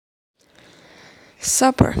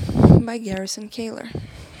Supper by Garrison Keillor.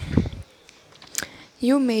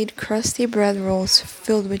 You made crusty bread rolls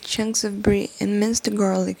filled with chunks of brie and minced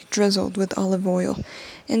garlic drizzled with olive oil,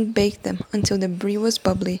 and baked them until the brie was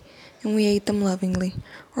bubbly, and we ate them lovingly,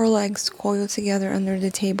 our legs coiled together under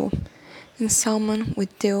the table. And salmon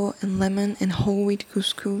with dill and lemon and whole wheat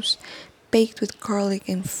couscous, baked with garlic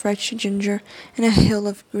and fresh ginger, and a hill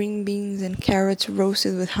of green beans and carrots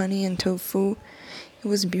roasted with honey and tofu. It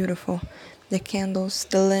was beautiful. The candles,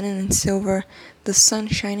 the linen and silver, the sun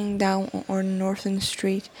shining down on our northern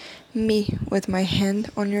street, me with my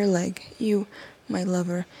hand on your leg, you, my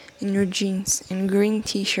lover, in your jeans and green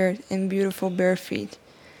t-shirt and beautiful bare feet.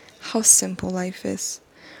 How simple life is.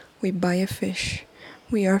 We buy a fish.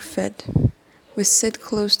 We are fed. We sit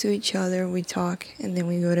close to each other, we talk, and then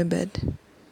we go to bed.